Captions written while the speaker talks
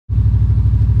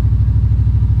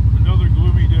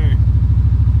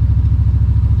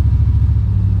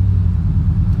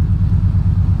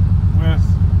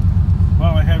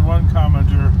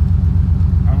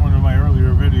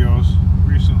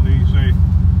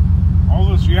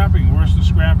Scrapping. Where's the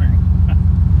scrapping?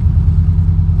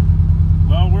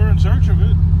 Well, we're in search of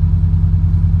it.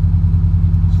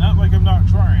 It's not like I'm not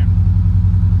trying.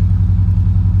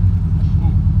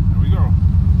 Ooh, there we go.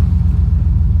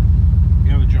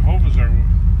 Yeah, the Jehovah's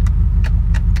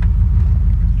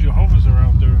are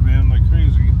out there, man, like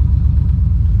crazy.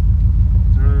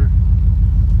 They're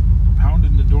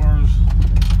pounding the doors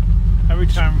every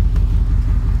time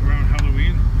around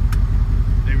Halloween.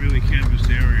 They really canvass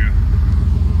the area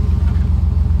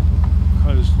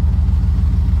because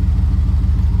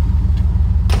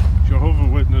Jehovah's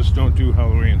Witnesses don't do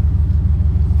Halloween.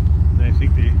 And I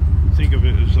think they think of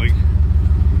it as like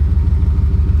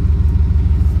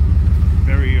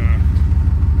very I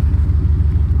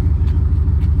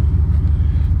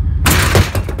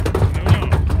don't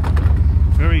know,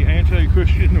 very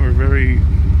anti-Christian or very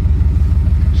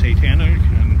satanic,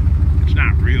 and it's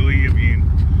not really. I mean,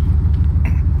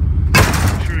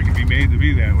 I'm sure it can be made to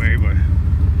be that way, but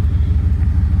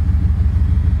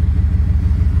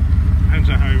depends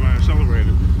on how you want to celebrate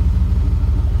it.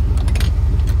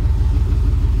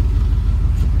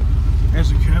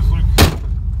 As a Catholic,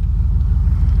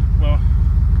 well,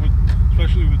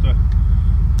 especially with the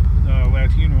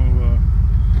Latino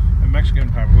and Mexican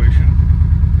population,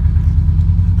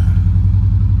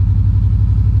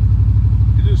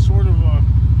 it is sort of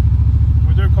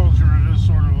with their culture, it is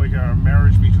sort of like a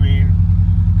marriage between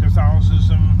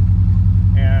Catholicism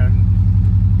and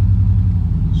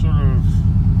sort of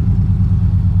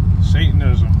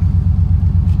Satanism.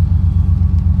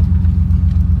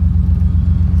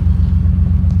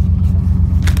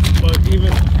 But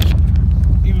even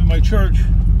my church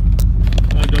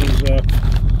does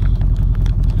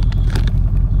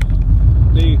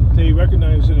they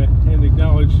recognize and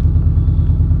acknowledge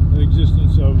the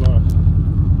existence of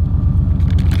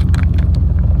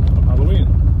Halloween.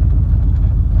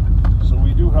 So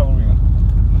we do Halloween.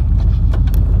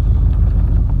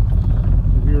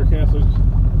 If you're a Catholic,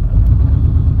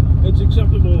 it's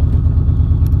acceptable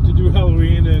to do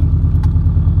Halloween and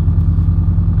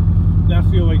not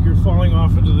feel like you're falling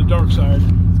off into the dark side.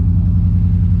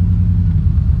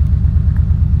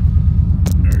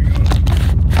 There you go.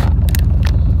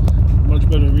 Much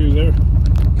better view there.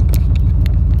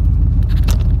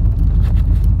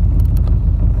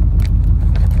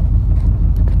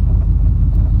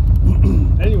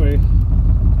 Anyway,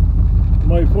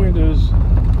 my point is,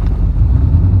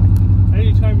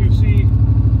 anytime you see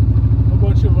a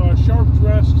bunch of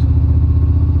sharp-dressed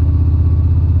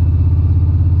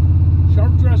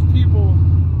people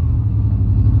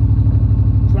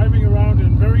driving around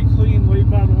in very clean late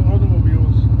model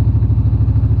automobiles,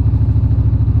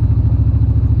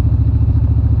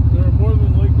 they're more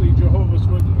than likely Jehovah's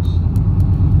Witnesses.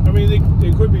 I mean,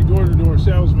 they could be door-to-door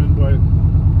salesmen, but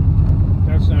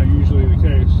that's not usually the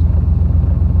case.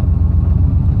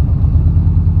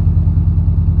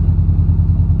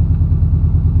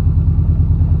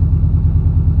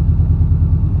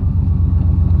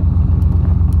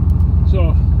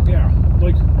 So, yeah,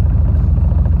 like,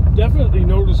 definitely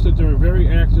notice that they're very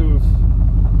active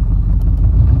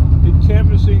in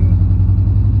canvassing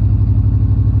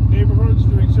neighborhoods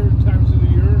during certain times of the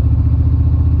year.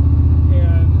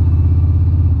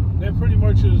 And that pretty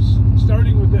much is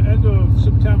starting with the end of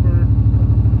September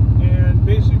and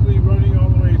basically running all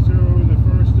the way through the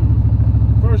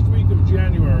first week of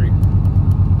January.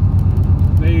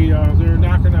 They're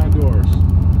knocking on doors.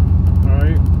 All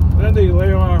right, then they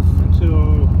lay off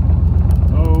until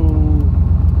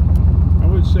I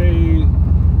would say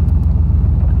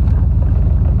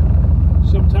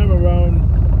sometime around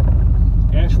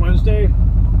Ash Wednesday,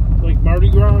 like Mardi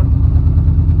Gras.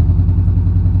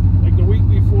 Like the week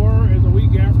before and the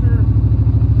week after,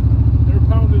 they're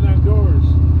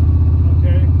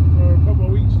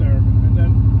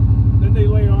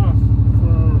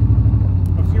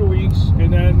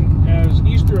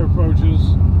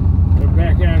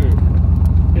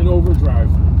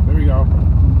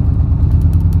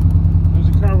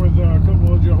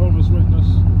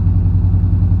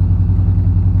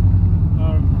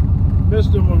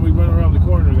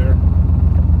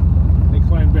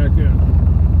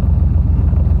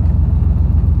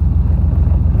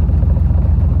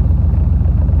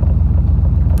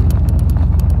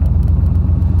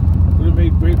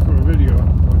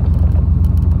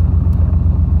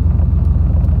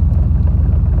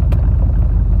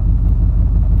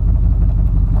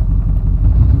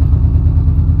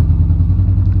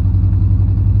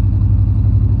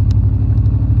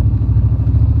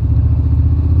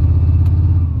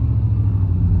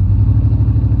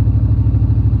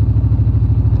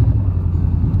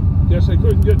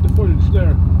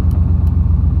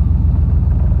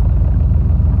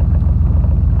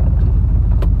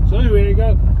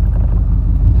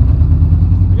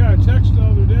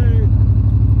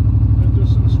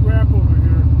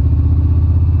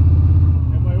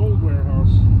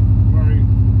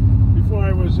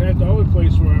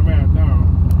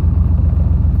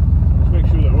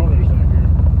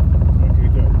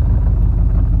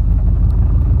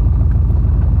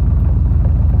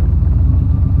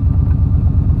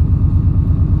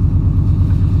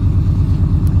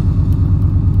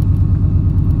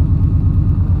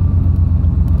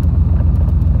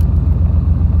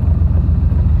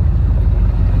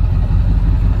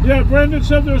Brendan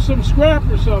said there's some scrap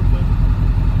or something.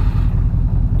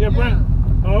 Yeah, Brendan.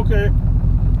 Oh, okay.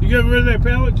 You getting rid of that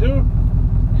pallet too?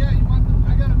 Yeah, you want the,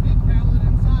 I got a big pallet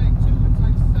inside too. It's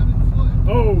like 7 foot.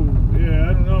 Oh, yeah,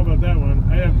 I don't know about that one.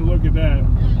 I have to look at that.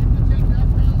 Yeah, you can take that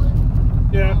pallet.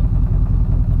 Yeah.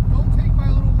 Don't take my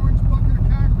little orange bucket of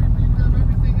concrete, but you can have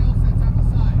everything else that's on the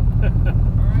side.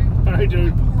 Alright? Alright,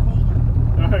 dude. Door holder.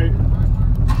 Alright.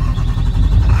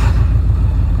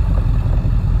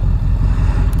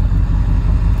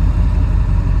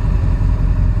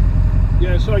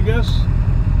 Yeah, so I guess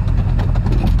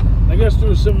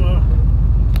there's some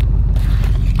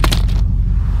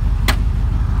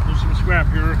scrap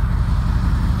here.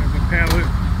 There's a pallet,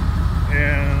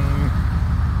 and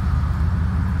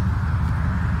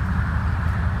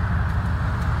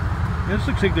this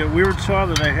looks like that weird saw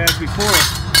that I had before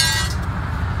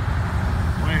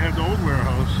when I had the old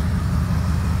warehouse.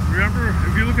 Remember,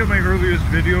 if you look at my earliest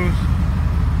videos,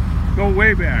 go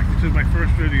way back to my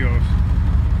first videos,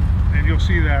 and you'll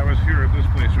see that I was here at this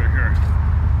place right here.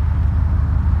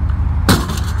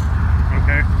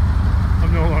 Okay,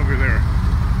 I'm no longer there.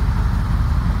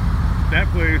 That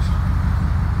place,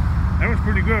 that was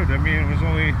pretty good. I mean, it was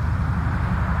only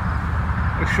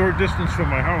a short distance from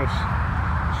my house,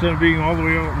 instead of being all the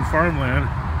way out in farmland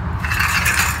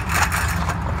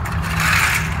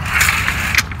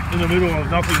in the middle of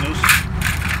nothingness,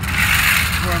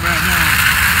 where I'm at now.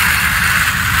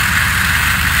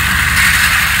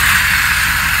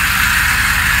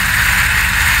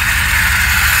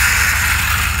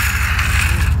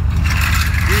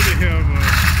 Have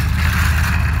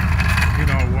you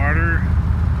know, water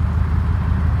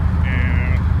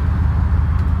and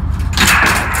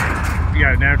you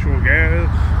got natural gas,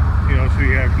 you know, so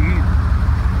you have heat.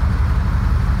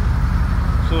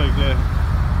 So like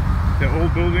that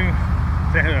old building,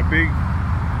 they had a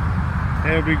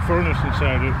big furnace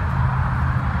inside it.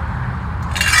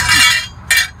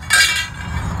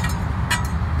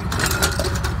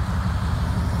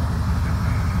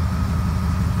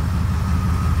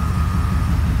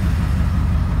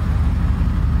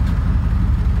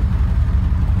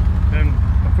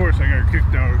 Of course, I got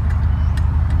kicked out.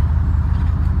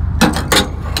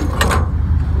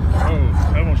 Oh,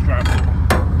 I almost dropped it.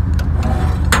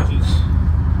 It's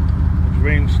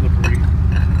rain slippery.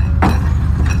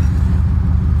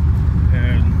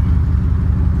 And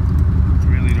I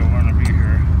really don't want to be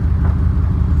here.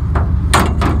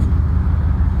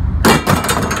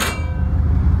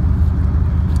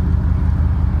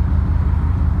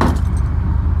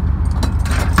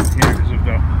 Yeah, because of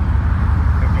the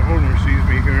owner sees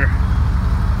me here.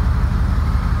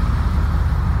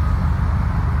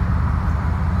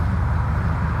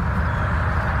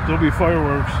 There'll be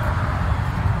fireworks.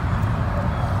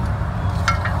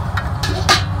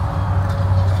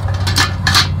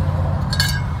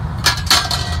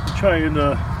 Try and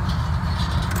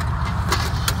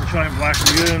block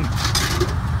me in,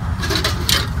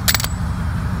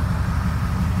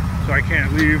 so I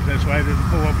can't leave. That's why I didn't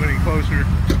pull up any closer.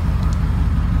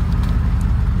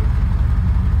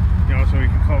 You know, so he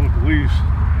can call the police.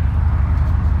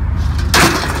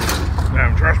 Now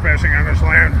I'm trespassing on this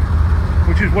land,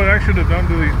 which is what I should have done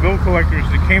to these bill collectors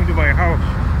that came to my house.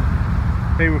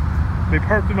 They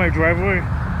parked in my driveway,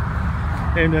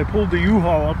 and I pulled the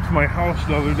U-Haul up to my house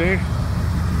the other day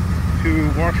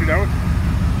to wash it out.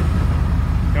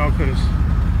 You know, because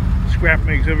scrap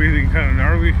makes everything kind of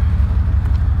gnarly.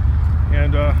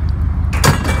 And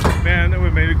man, that would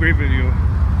have made a great video.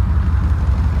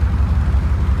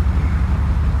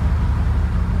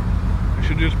 I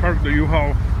should just park the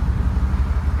U-Haul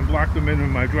and block them in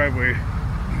my driveway,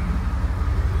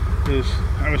 because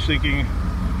I was thinking,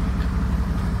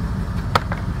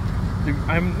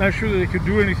 I'm not sure that they could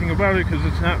do anything about it, because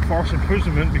it's not false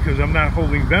imprisonment, because I'm not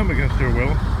holding them against their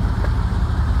will.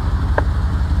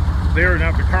 They are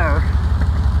not the car.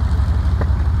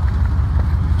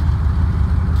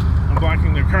 I'm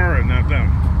blocking their car and not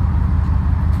them.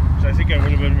 So I think I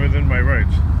would have been within my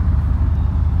rights.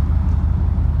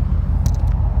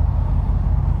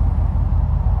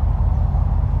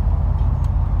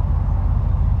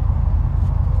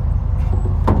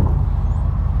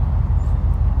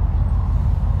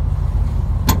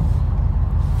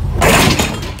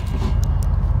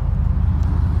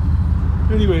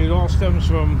 Anyway, it all stems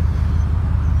from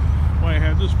why I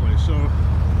had this place. So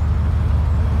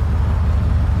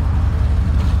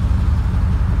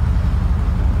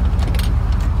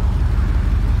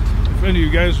if any of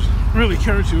you guys really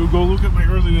care to, go look at my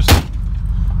earliest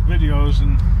videos.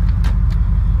 And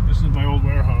this is my old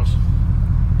warehouse,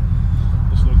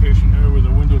 this location here where the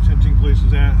window tinting place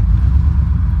is at.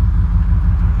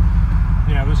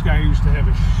 Yeah, this guy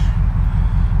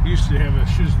used to have a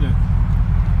shiznit.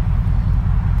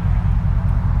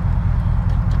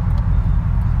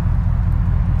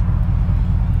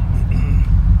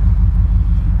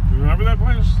 Remember that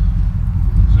place?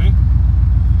 See?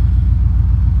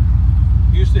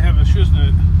 He used to have a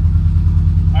shiznit.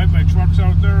 I had my trucks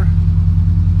out there.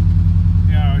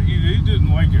 Yeah, he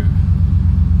didn't like it.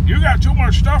 You got too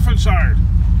much stuff inside.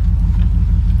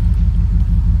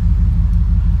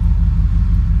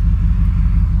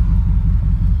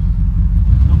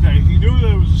 Okay, he knew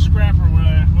that it was a scrapper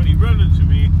when he rented it to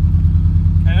me,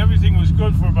 and everything was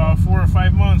good for about 4 or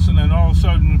 5 months, and then all of a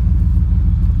sudden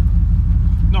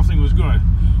nothing was good.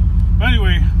 But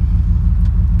anyway,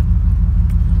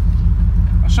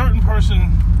 a certain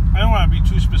person, I don't want to be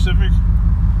too specific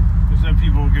because then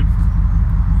people get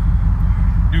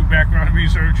do background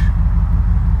research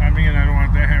on me, and I don't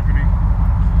want that happening.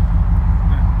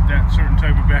 That certain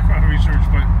type of background research.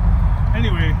 But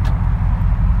anyway,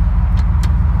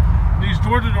 these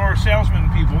door-to-door salesman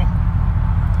people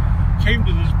came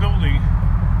to this building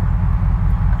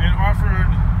and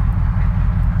offered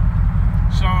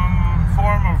some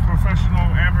form of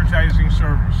professional advertising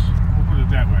service. We'll put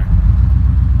it that way.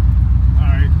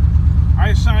 Alright.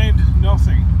 I signed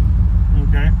nothing.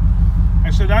 Okay? I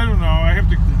said, I don't know, I have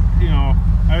to, you know,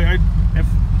 if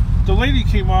the lady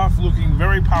came off looking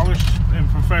very polished and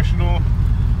professional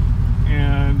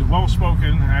and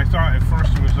well-spoken, and I thought at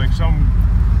first it was like some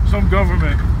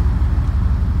government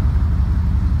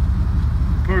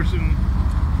person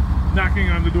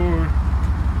knocking on the door,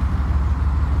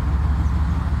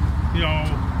 you know,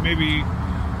 maybe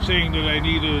saying that I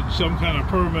needed some kind of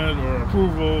permit or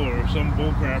approval or some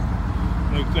bullcrap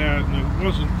like that, and it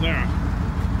wasn't that.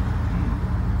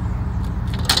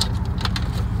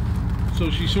 So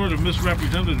she sort of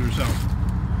misrepresented herself.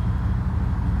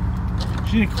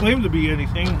 She didn't claim to be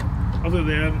anything other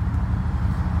than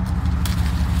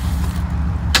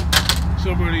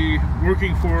somebody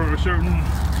working for a certain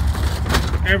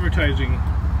advertising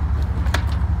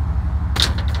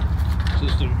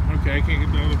system. Okay, I can't get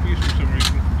the other piece for some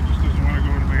reason. It just doesn't want to go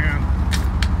into my hand.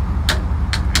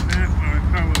 And that,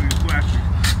 probably is plastic.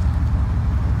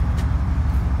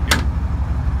 Yeah.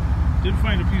 Did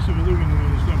find a piece of aluminum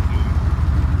in the stuff though.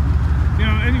 You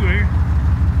know, anyway.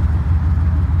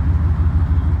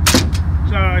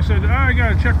 So I said, oh, I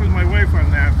gotta check with my wife on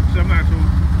that because I'm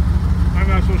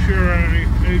not so sure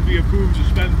I'd be approved to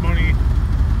spend money.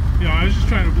 You know, I was just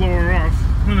trying to blow her off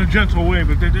in a gentle way,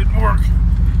 but that didn't work.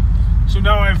 So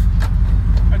now I've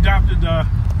adopted the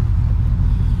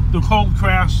cold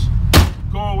crass.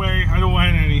 Go away, I don't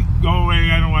want any. Go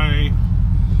away, I don't want any.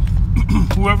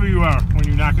 Whoever you are, when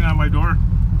you're knocking on my door,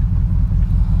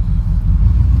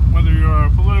 whether you're a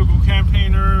political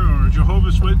campaigner or a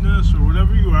Jehovah's Witness or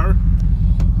whatever you are,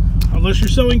 unless you're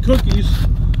selling cookies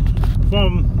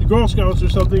from the Girl Scouts or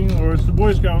something, or it's the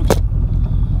Boy Scouts,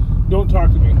 don't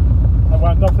talk to me. I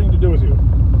want nothing to do with you.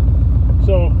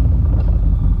 So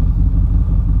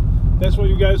that's what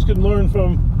you guys can learn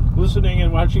from listening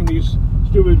and watching these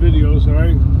stupid videos,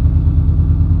 alright?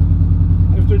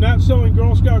 If they're not selling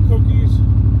Girl Scout cookies,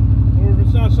 or if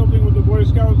it's not something with the Boy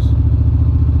Scouts,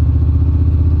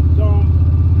 so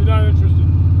you're not interested.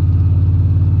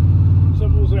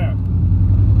 Simple as that.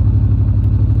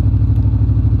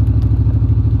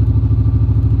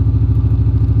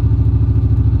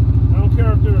 I don't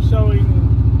care if they're selling,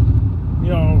 you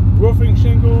know, roofing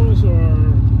shingles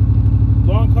or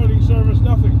lawn cutting service,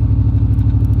 nothing.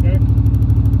 Okay?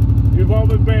 You've all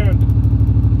been banned.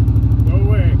 Go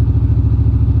away.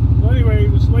 Well, anyway,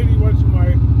 this lady went to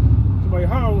my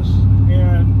house,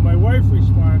 and my wife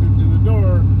responded to the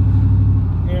door,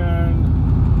 and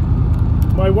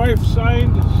my wife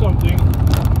signed something.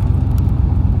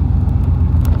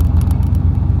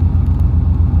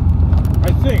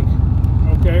 I think,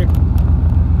 okay?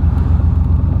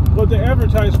 But the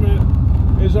advertisement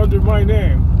is under my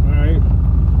name, alright?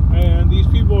 And these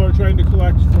people are trying to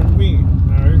collect from me,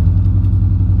 alright?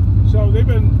 So they've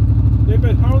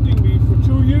been hounding me for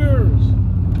 2 years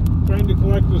trying to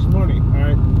collect this money,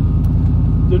 alright?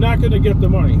 They're not going to get the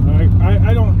money, alright?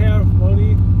 I don't have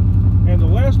money, and the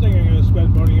last thing I'm going to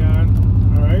spend money on,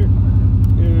 alright,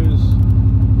 is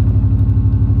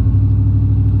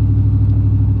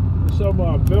some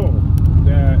bill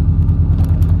that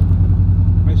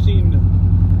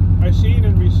I seen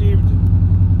and received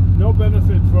no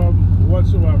benefit from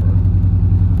whatsoever.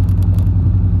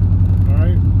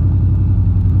 Alright?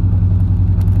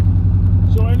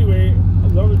 So anyway,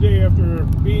 the other day after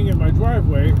being in my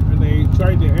driveway, and they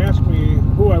tried to ask me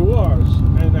who I was,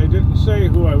 and I didn't say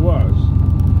who I was.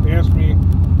 They asked me,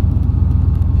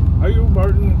 are you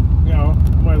Martin? you know,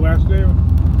 my last day,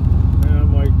 and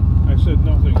I'm like, I said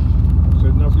nothing. I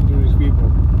said nothing to these people.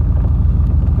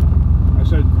 I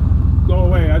said, go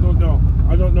away. I don't know.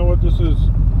 I don't know what this is.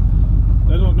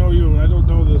 I don't know you. I don't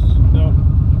know this. No.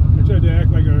 I tried to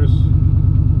act like I was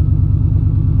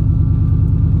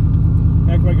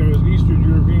Eastern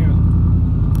European.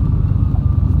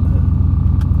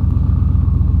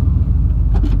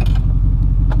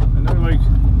 And they're like,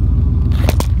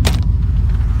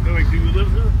 do you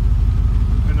live here?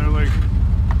 And they're like,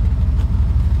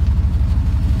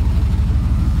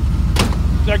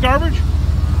 is that garbage?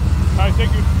 Hi,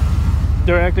 thank you.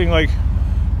 They're acting like,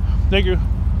 thank you.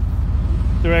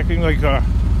 They're acting like, do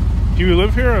you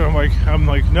live here? And I'm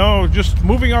like, no, just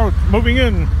moving out, moving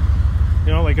in.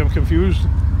 You know, like I'm confused.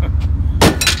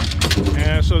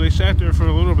 And so they sat there for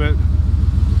a little bit,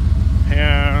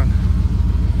 and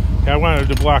I wanted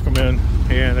to block them in,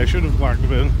 and I should have blocked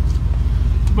them in,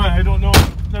 but I don't know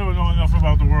enough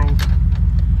about the world.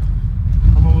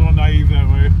 I'm a little naive that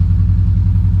way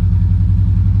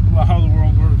about how the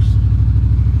world works.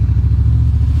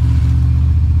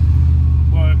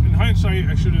 But in hindsight,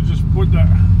 I should have just put the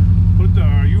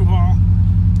U-Haul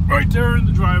right there in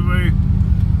the driveway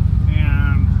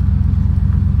and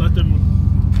let them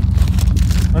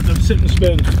sit and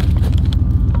spin.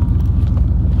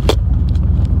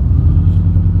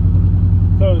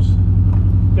 Because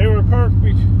they were parked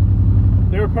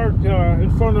in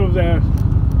front of that,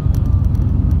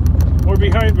 or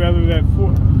behind rather,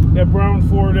 that brown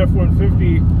Ford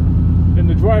F-150 in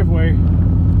the driveway,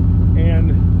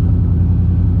 and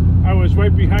I was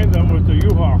right behind them with the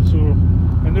U-Haul. So,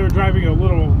 and they were driving a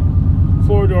little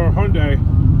four-door Hyundai.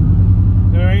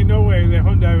 There ain't no way that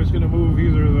Hyundai was going to move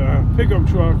either the pickup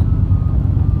truck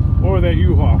or that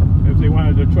U-Haul if they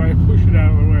wanted to try and push it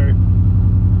out of the way.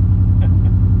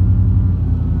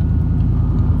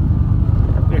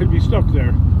 They'd be stuck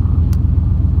there.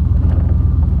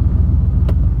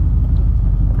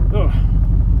 Oh,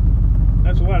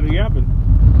 that's a lot of yapping.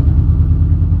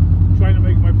 Trying to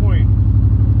make my point.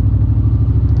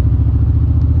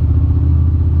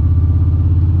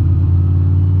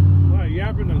 A lot of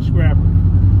yapping and scrapping.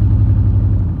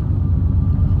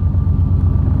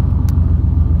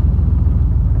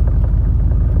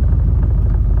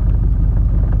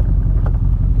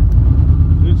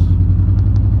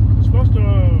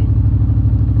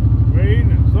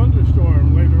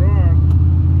 Thunderstorm later on.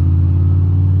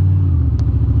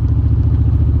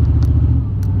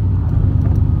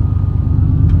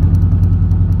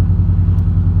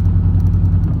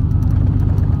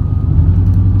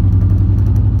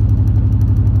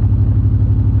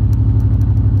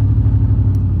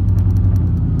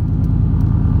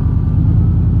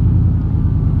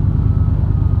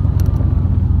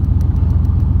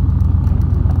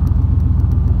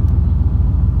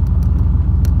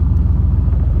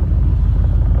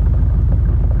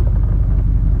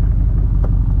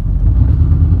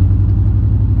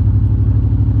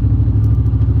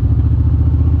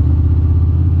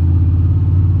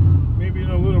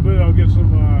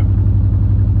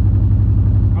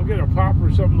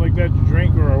 Something like that to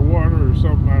drink, or a water or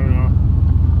something, I don't know.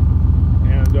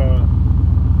 And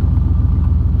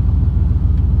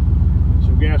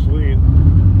some gasoline.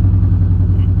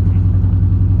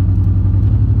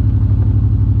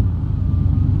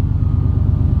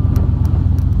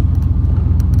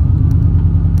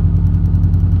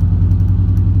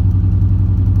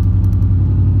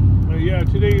 But yeah,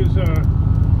 today is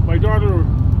my daughter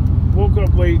woke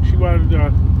up late. She wanted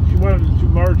to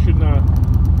march in the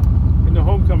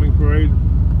homecoming parade,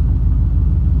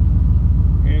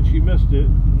 and she missed it,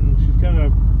 and she's kind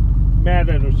of mad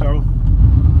at herself,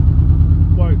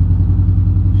 but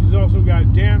she's also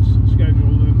got dance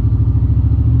scheduled, and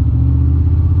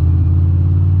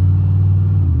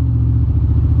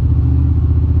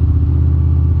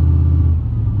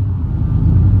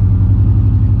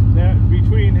that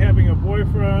between having a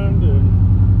boyfriend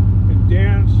and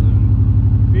dance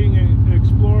and being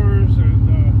explorers and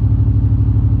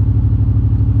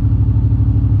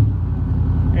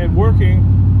working,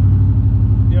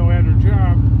 you know, at her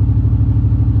job,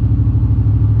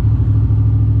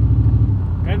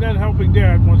 and then helping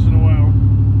Dad once in a while.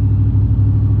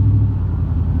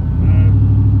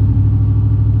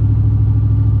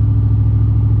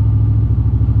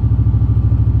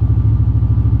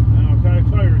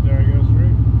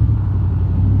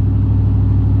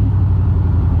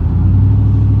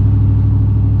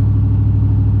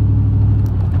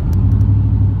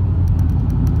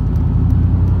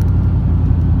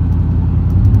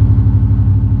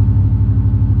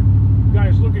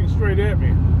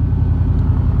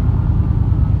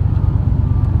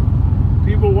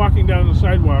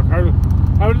 sidewalk.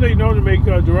 How do they know to make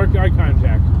direct eye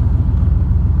contact?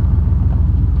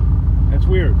 That's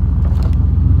weird.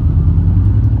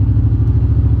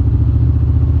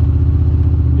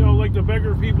 You know, like the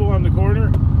beggar people on the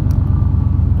corner.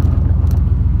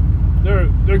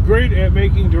 They're great at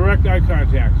making direct eye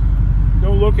contact.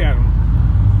 Don't look at them.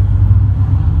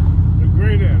 They're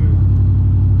great at it.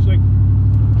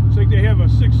 It's like they have a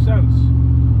sixth sense.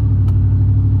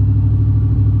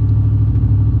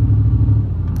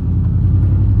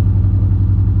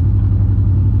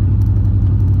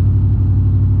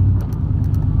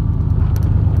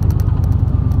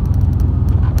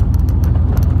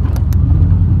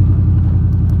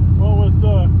 Well, with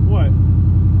what?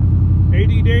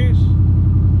 80 days?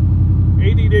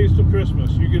 80 days till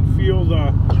Christmas. You can feel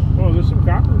the... Oh, there's some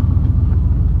copper.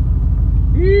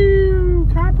 Ew,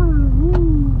 copper.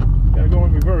 Woo. Gotta go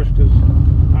in reverse because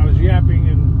I was yapping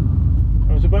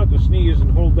and I was about to sneeze and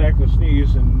hold back the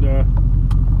sneeze, and there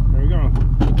we go.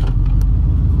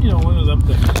 You know, one of them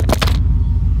things.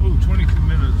 Ooh, 22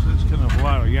 minutes. That's kind of a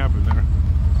lot of yapping there.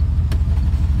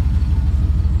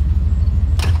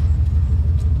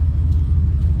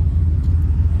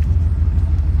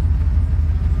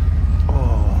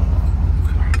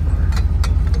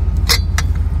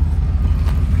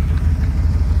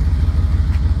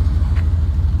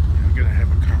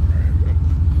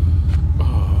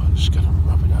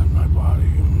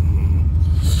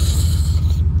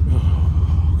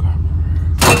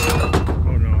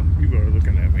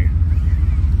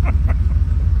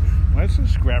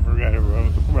 Scrapper guy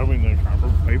rubbing the copper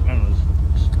pipe on his